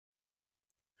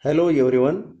Hello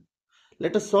everyone.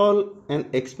 Let us solve an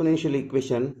exponential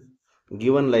equation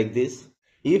given like this.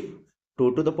 If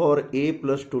 2 to the power a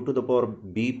plus 2 to the power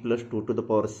b plus 2 to the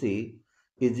power c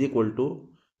is equal to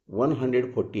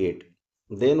 148,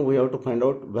 then we have to find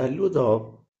out values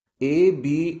of a,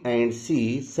 b and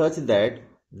c such that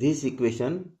this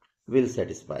equation will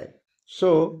satisfy.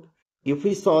 So, if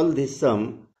we solve this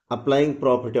sum applying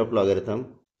property of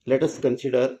logarithm, let us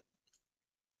consider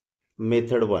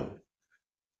method 1.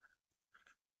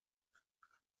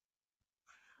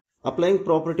 Applying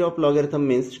property of logarithm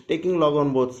means taking log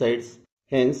on both sides.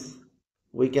 Hence,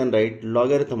 we can write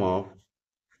logarithm of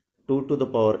 2 to the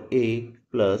power a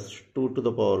plus 2 to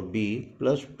the power b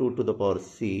plus 2 to the power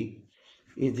c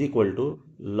is equal to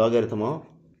logarithm of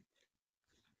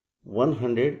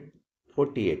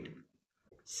 148.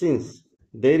 Since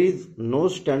there is no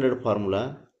standard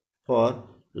formula for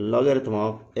logarithm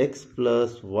of x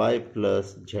plus y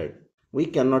plus z, we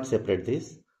cannot separate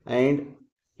this, and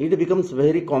it becomes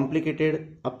very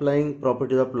complicated applying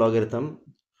properties of logarithm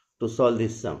to solve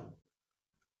this sum,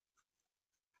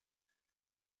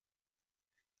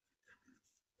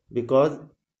 because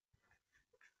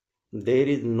there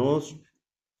is no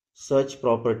such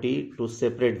property to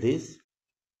separate this.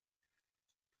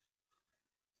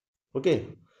 Okay,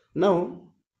 now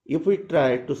if we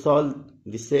try to solve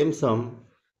the same sum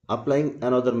applying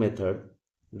another method,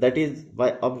 that is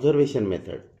by observation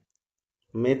method,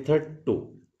 method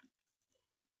 2.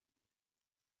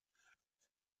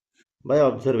 By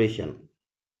observation,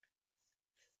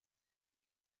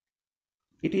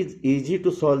 it is easy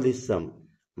to solve this sum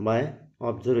by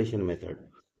observation method.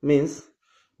 Means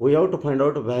we have to find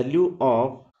out value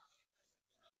of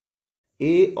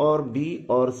a or b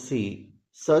or c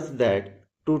such that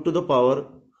 2 to the power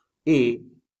a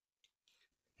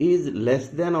is less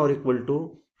than or equal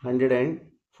to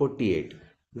 148.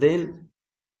 Then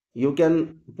you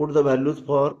can put the values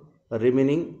for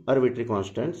remaining arbitrary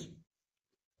constants.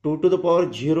 2 to the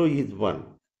power 0 is 1.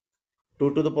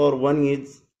 2 to the power 1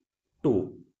 is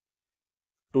 2.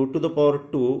 2 to the power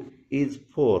 2 is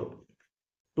 4.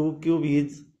 2 cube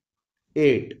is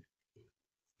 8.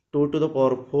 2 to the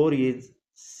power 4 is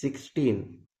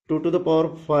 16. 2 to the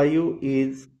power 5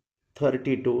 is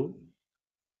 32.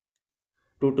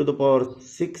 2 to the power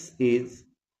 6 is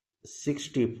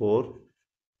 64.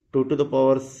 2 to the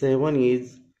power 7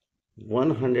 is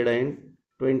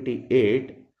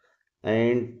 128,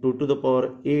 and 2 to the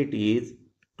power 8 is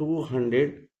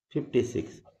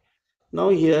 256. Now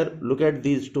here look at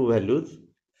these two values.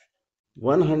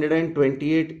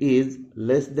 128 is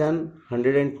less than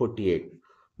 148,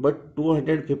 but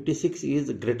 256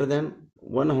 is greater than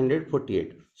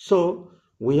 148. So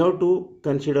we have to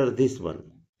consider this one.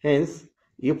 Hence,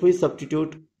 if we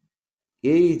substitute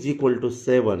a is equal to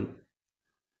 7,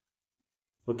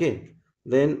 okay,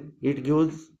 then it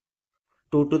gives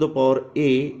 2 to the power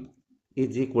a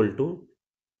is equal to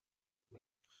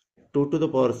 2 to the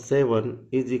power 7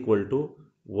 is equal to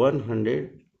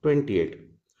 128.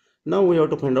 Now we have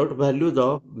to find out values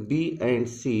of b and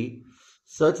c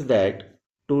such that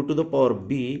 2 to the power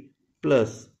b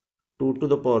plus 2 to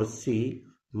the power c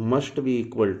must be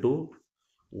equal to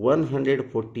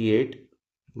 148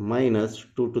 minus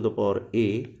 2 to the power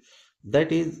a,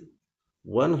 that is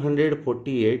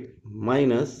 148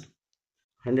 minus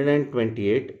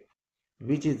 128,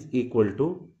 which is equal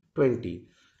to 20.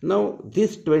 Now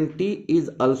this 20 is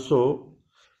also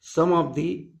sum of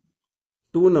the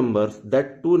two numbers,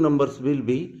 that two numbers will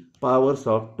be powers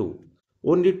of 2.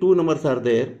 Only two numbers are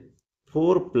there,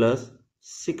 4 plus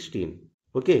 16.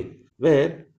 Okay,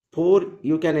 where 4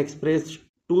 you can express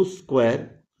 2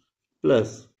 square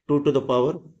plus 2 to the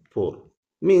power 4.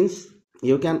 Means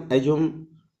you can assume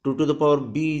 2 to the power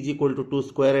b is equal to 2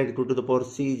 square and 2 to the power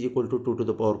c is equal to 2 to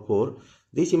the power 4.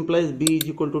 This implies b is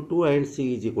equal to 2 and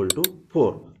c is equal to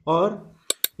 4. Or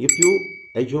if you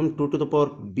assume 2 to the power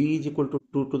b is equal to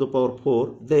 2 to the power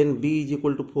 4, then b is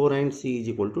equal to 4 and c is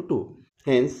equal to 2.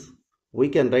 Hence, we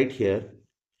can write here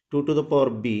 2 to the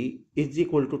power b is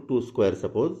equal to 2 square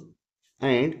suppose,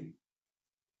 and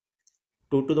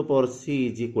 2 to the power c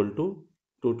is equal to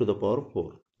 2 to the power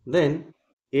 4. Then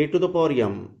a to the power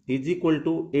m is equal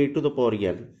to a to the power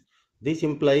n. This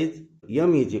implies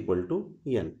m is equal to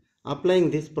n. Applying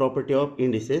this property of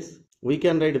indices, we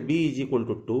can write b is equal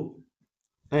to 2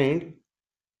 and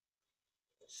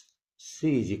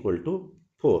c is equal to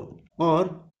 4.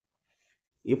 Or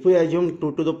if we assume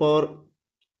 2 to the power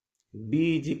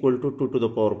b is equal to 2 to the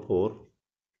power 4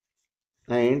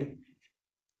 and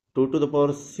 2 to the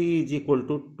power c is equal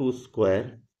to 2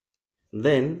 square,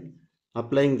 then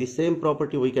applying the same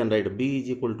property we can write b is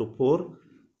equal to 4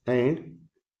 and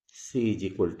C is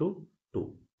equal to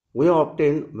 2. We have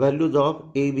obtained values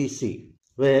of A, B, C,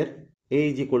 where A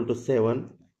is equal to 7,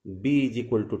 B is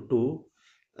equal to 2,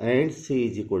 and C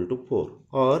is equal to 4.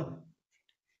 Or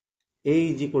A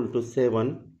is equal to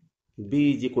 7,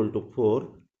 B is equal to 4,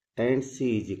 and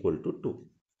C is equal to 2.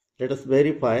 Let us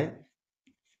verify.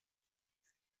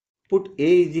 Put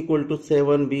A is equal to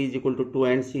 7, B is equal to 2,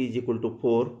 and C is equal to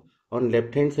 4 on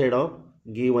left hand side of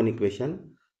given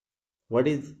equation. What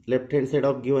is left hand side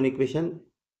of given equation?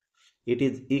 It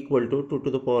is equal to 2 to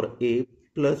the power A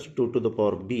plus 2 to the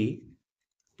power B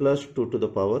plus 2 to the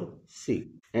power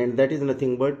C. And that is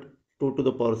nothing but 2 to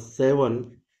the power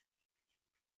 7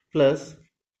 plus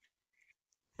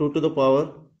 2 to the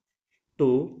power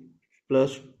 2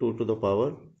 plus 2 to the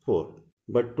power 4.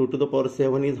 But 2 to the power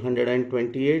 7 is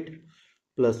 128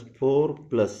 plus 4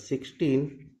 plus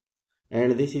 16,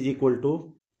 and this is equal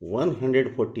to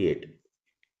 148,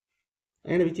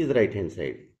 and which is right hand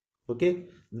side. Okay,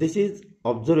 this is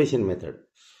observation method.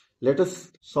 Let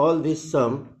us solve this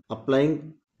sum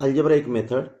applying algebraic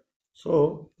method.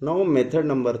 So now method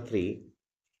number 3,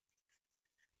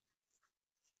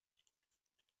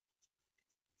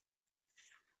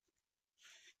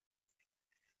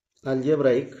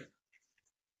 algebraic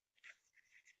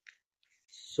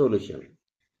solution.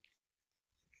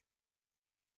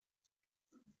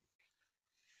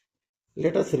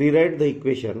 Let us rewrite the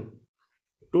equation.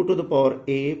 2 to the power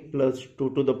A plus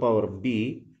 2 to the power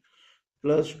B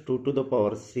plus 2 to the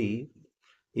power C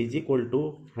is equal to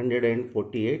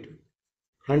 148.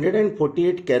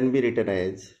 148 can be written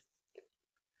as,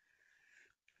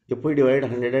 if we divide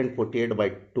 148 by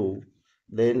 2,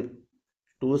 then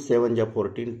 2 7 ja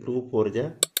 14, 2 4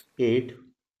 ja 8,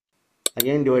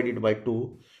 again divided by 2,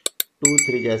 2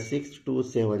 3 ja 6, 2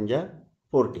 7 ja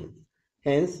 14.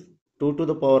 Hence 2 to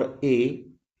the power A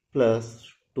plus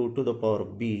 2 to the power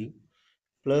B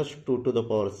plus 2 to the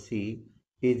power C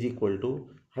is equal to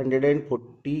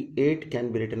 148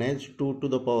 can be written as 2 to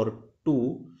the power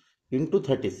 2 into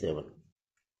 37.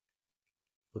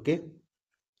 Okay.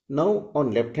 Now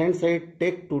on left hand side,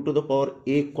 take 2 to the power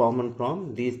A common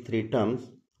from these three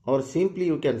terms, or simply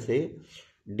you can say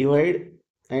divide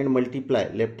and multiply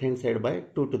left hand side by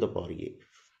 2 to the power A.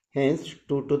 Hence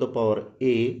 2 to the power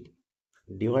A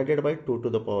divided by 2 to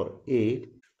the power A,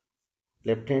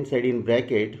 left hand side in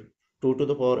bracket, 2 to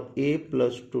the power A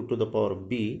plus 2 to the power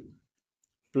B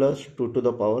plus 2 to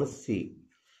the power C.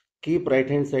 Keep right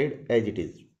hand side as it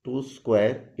is, 2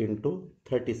 square into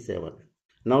 37.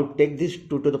 Now take this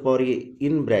 2 to the power A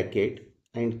in bracket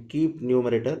and keep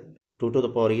numerator 2 to the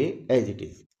power A as it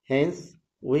is. Hence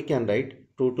we can write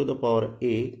 2 to the power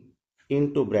A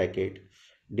into bracket,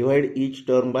 divide each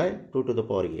term by 2 to the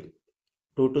power A.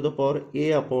 2 to the power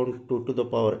A upon 2 to the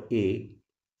power A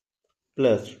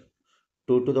plus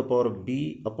 2 to the power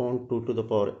B upon 2 to the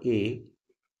power A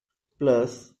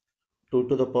plus 2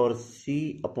 to the power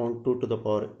C upon 2 to the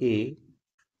power A.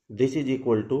 This is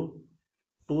equal to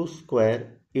 2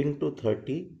 square into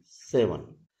 37.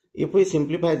 If we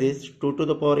simplify this, 2 to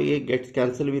the power A gets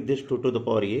cancelled with this 2 to the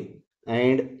power A,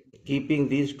 and keeping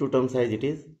these two terms as it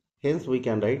is, hence we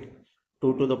can write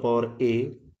 2 to the power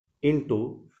A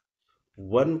into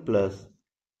 1 plus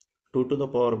 2 to the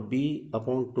power B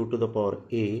upon 2 to the power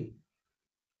A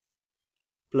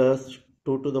plus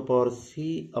 2 to the power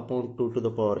C upon 2 to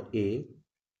the power A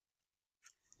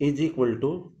is equal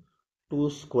to 2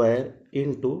 square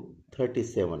into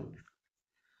 37.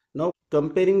 Now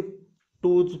comparing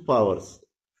 2's powers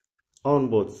on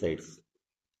both sides.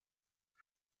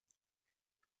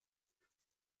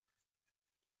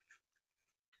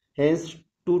 Hence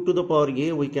 2 to the power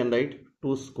A we can write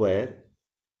 2 square.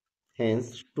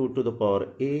 Hence 2 to the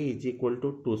power A is equal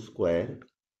to 2 square,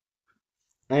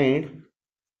 and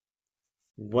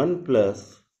 1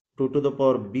 plus 2 to the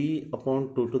power B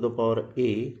upon 2 to the power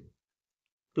A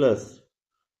plus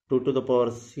 2 to the power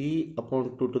C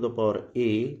upon 2 to the power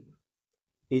A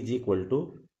is equal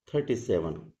to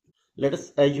 37. Let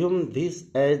us assume this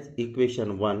as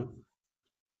equation 1,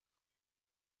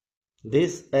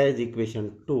 this as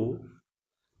equation 2,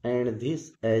 and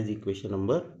this as equation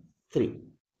number 3.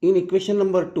 In equation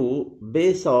number 2,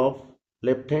 base of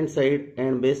left hand side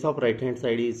and base of right hand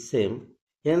side is same.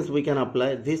 Hence we can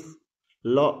apply this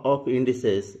law of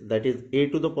indices, that is a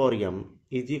to the power m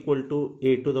is equal to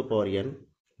a to the power n.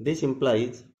 This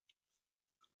implies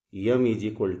m is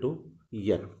equal to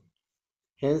n.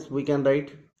 Hence we can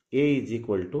write a is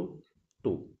equal to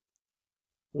 2.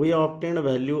 We have obtained a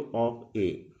value of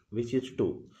a, which is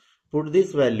 2. Put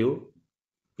this value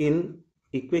in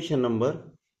equation number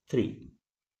 3.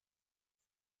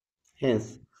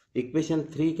 Hence equation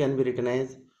 3 can be written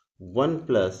as 1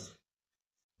 plus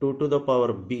 2 to the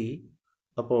power b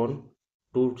upon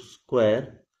 2 square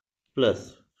plus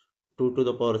 2 to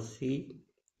the power c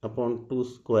upon 2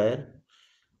 square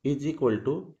is equal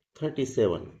to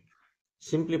 37.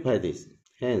 Simplify this.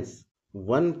 Hence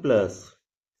 1 plus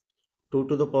 2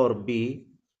 to the power b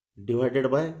divided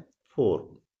by 4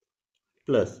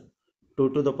 plus 2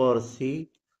 to the power c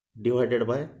divided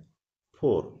by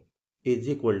 4 is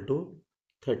equal to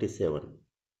 37.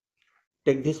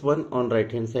 Take this one on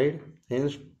right hand side.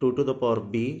 Hence 2 to the power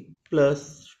b plus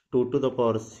 2 to the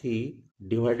power c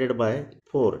divided by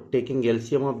 4, taking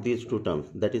LCM of these two terms,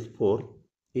 that is 4,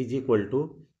 is equal to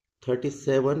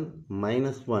 37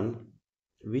 minus 1,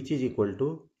 which is equal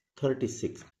to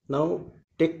 36. Now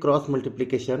take cross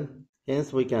multiplication.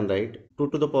 Hence we can write 2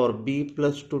 to the power b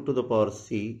plus 2 to the power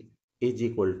c is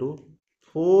equal to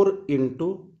 4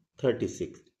 into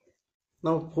 36.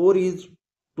 Now 4 is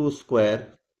 2 square,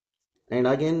 and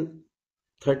again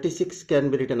 36 can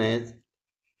be written as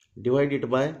divided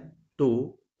by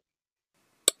 2.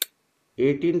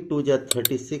 18 2 ja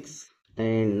 36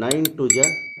 and 9 2 ja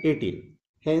 18.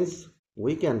 Hence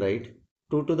we can write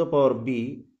 2 to the power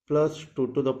b plus 2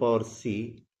 to the power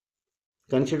c.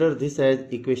 Consider this as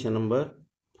equation number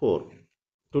 4.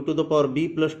 2 to the power b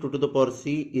plus 2 to the power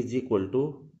c is equal to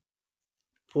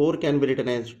 4 can be written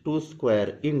as 2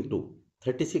 square into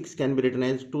 36 can be written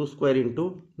as 2 square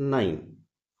into 9.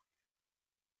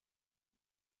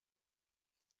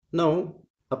 Now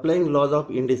applying laws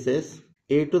of indices,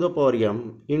 a to the power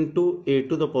m into a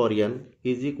to the power n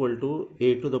is equal to a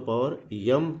to the power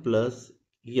m plus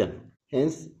n.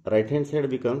 Hence right hand side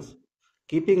becomes,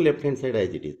 keeping left hand side as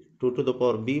it is, 2 to the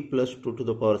power b plus 2 to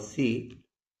the power c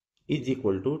is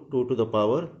equal to 2 to the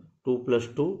power 2 plus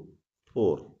 2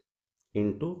 4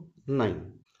 into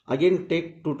 9. Again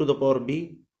take 2 to the power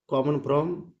b common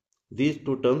from these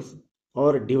two terms,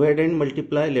 or divide and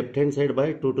multiply left hand side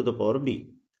by 2 to the power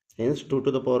b. Hence 2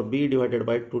 to the power b divided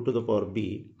by 2 to the power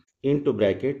b into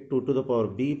bracket 2 to the power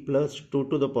b plus 2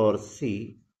 to the power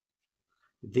c.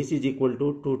 This is equal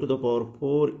to 2 to the power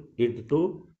 4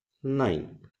 into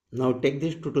 9. Now take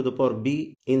this 2 to the power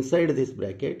b inside this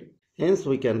bracket. Hence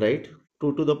we can write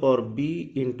 2 to the power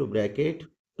b into bracket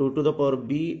 2 to the power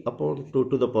b upon 2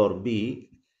 to the power b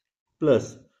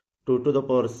plus 2 to the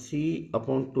power c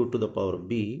upon 2 to the power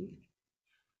b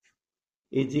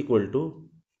is equal to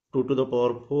 2 to the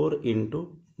power 4 into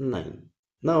 9.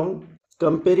 Now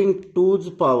comparing 2's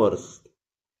powers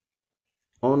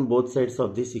on both sides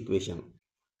of this equation,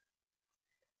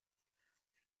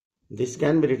 this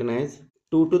can be written as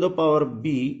 2 to the power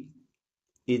b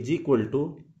is equal to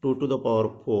 2 to the power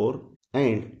 4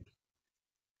 and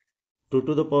 2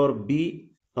 to the power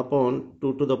b upon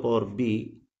 2 to the power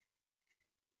b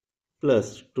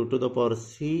plus 2 to the power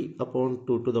c upon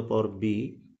 2 to the power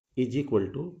b is equal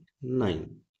to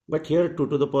 9. But here 2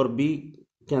 to the power b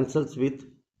cancels with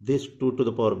this 2 to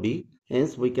the power b.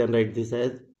 Hence we can write this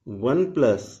as 1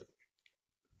 plus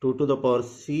 2 to the power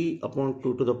c upon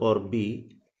 2 to the power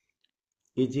b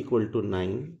is equal to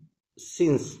 9.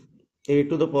 Since a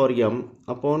to the power m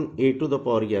upon a to the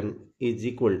power n is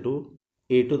equal to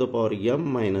a to the power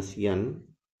m minus n,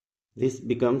 this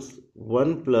becomes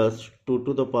 1 plus 2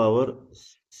 to the power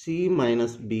c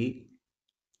minus b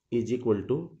is equal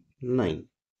to 9.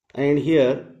 And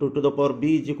here 2 to the power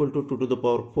b is equal to 2 to the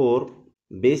power 4.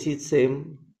 Base is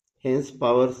same, hence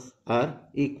powers are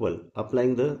equal.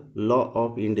 Applying the law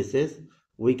of indices,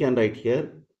 we can write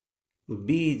here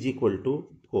b is equal to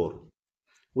 4.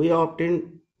 We have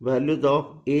obtained values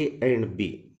of a and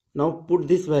b. Now put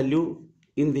this value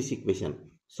in this equation.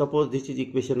 Suppose this is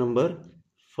equation number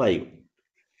 5.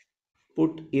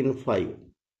 Put in 5.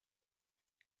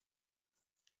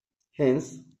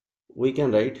 Hence we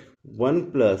can write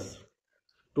 1 plus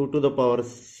 2 to the power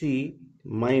c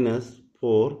minus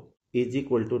 4 is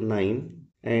equal to 9,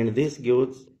 and this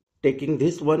gives, taking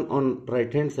this one on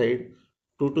right hand side,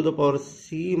 2 to the power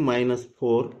c minus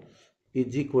 4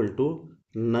 is equal to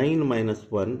 9 minus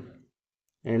 1,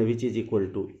 and which is equal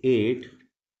to 8,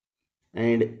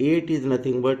 and 8 is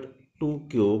nothing but 2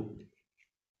 cube.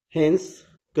 Hence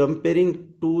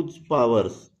comparing 2's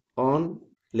powers on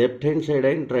left hand side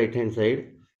and right hand side,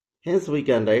 hence we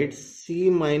can write c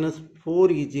minus 4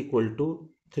 is equal to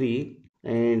 3,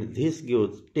 and this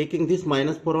gives, taking this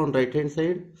minus 4 on right hand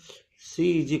side,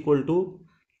 c is equal to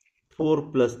 4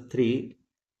 plus 3,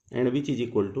 and which is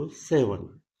equal to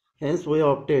 7. Hence we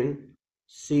obtained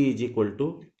c is equal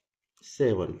to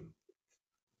 7.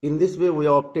 In this way we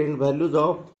obtained values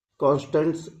of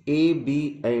constants a,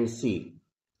 b and c,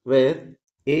 where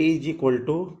a is equal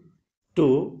to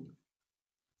 2,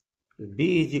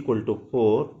 b is equal to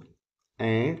 4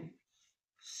 and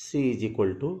C is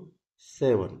equal to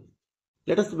 7.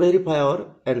 Let us verify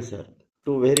our answer.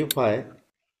 To verify,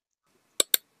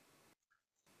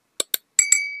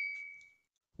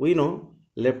 we know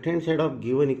left hand side of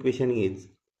given equation is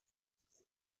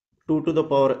 2 to the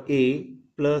power A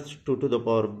plus 2 to the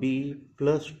power B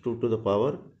plus 2 to the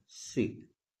power C.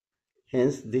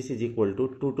 Hence, this is equal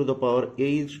to 2 to the power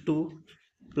A is 2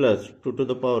 plus 2 to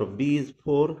the power B is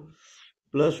 4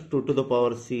 plus 2 to the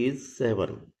power C is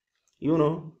 7. You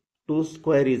know, 2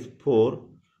 square is 4,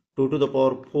 2 to the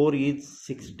power 4 is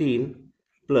 16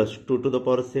 plus 2 to the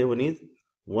power 7 is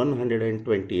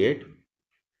 128,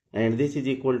 and this is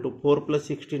equal to 4 plus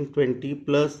 16, 20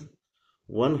 plus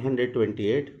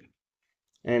 128,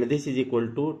 and this is equal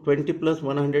to 20 plus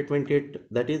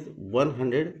 128, that is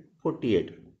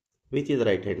 148, which is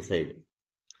right hand side.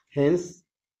 Hence,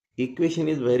 equation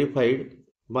is verified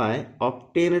by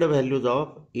obtained values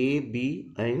of A,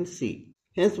 B and C.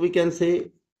 Hence, we can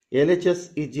say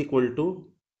LHS is equal to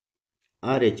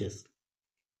RHS,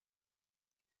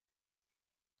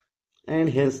 and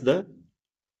hence the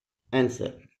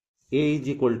answer A is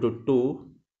equal to 2,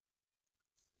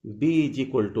 B is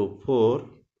equal to 4,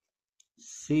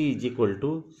 C is equal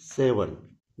to 7.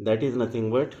 That is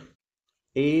nothing but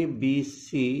A, B,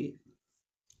 C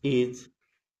is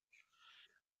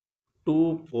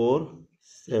 2, 4,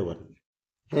 7.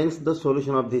 Hence the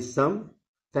solution of this sum.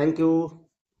 Thank you.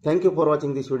 Thank you for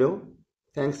watching this video.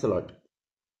 Thanks a lot.